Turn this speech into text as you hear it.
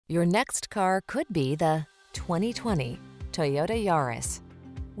Your next car could be the 2020 Toyota Yaris.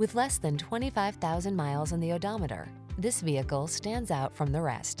 With less than 25,000 miles on the odometer, this vehicle stands out from the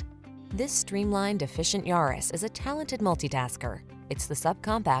rest. This streamlined, efficient Yaris is a talented multitasker. It's the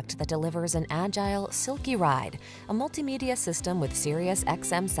subcompact that delivers an agile, silky ride, a multimedia system with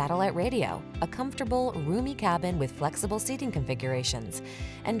SiriusXM satellite radio, a comfortable, roomy cabin with flexible seating configurations,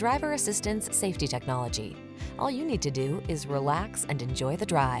 and driver assistance safety technology. All you need to do is relax and enjoy the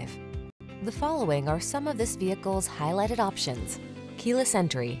drive. The following are some of this vehicle's highlighted options: keyless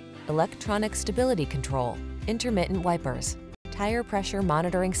entry, electronic stability control, intermittent wipers, tire pressure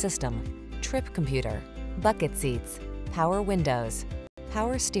monitoring system, trip computer, bucket seats, power windows,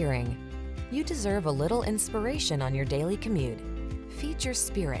 power steering. You deserve a little inspiration on your daily commute. Feed your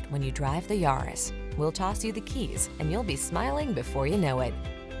spirit when you drive the Yaris. We'll toss you the keys and you'll be smiling before you know it.